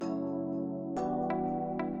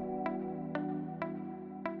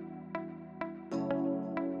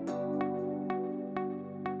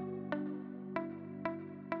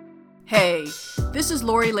Hey, this is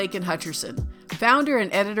Lori Lakin Hutcherson, founder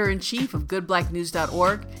and editor-in-chief of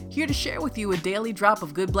GoodBlackNews.org, here to share with you a daily drop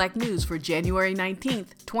of Good Black News for January 19th,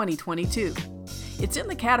 2022. It's in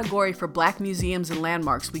the category for Black museums and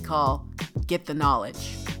landmarks we call Get the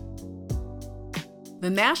Knowledge. The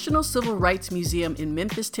National Civil Rights Museum in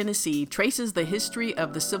Memphis, Tennessee traces the history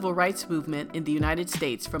of the civil rights movement in the United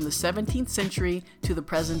States from the 17th century to the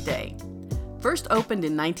present day. First opened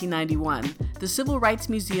in 1991, the Civil Rights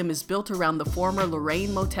Museum is built around the former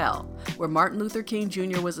Lorraine Motel, where Martin Luther King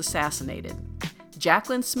Jr. was assassinated.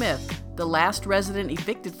 Jacqueline Smith, the last resident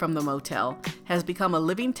evicted from the motel, has become a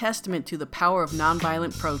living testament to the power of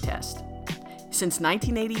nonviolent protest. Since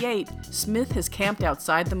 1988, Smith has camped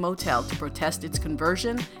outside the motel to protest its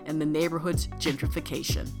conversion and the neighborhood's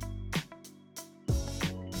gentrification.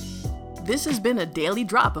 This has been a daily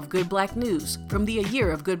drop of Good Black News from the A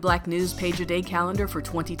Year of Good Black News page-a-day calendar for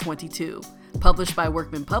 2022, published by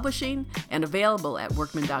Workman Publishing and available at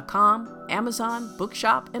workman.com, Amazon,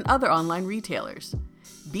 Bookshop, and other online retailers.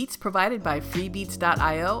 Beats provided by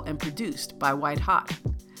freebeats.io and produced by White Hot.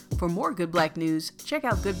 For more Good Black News, check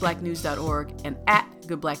out goodblacknews.org and at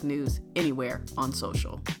Good Black News anywhere on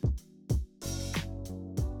social.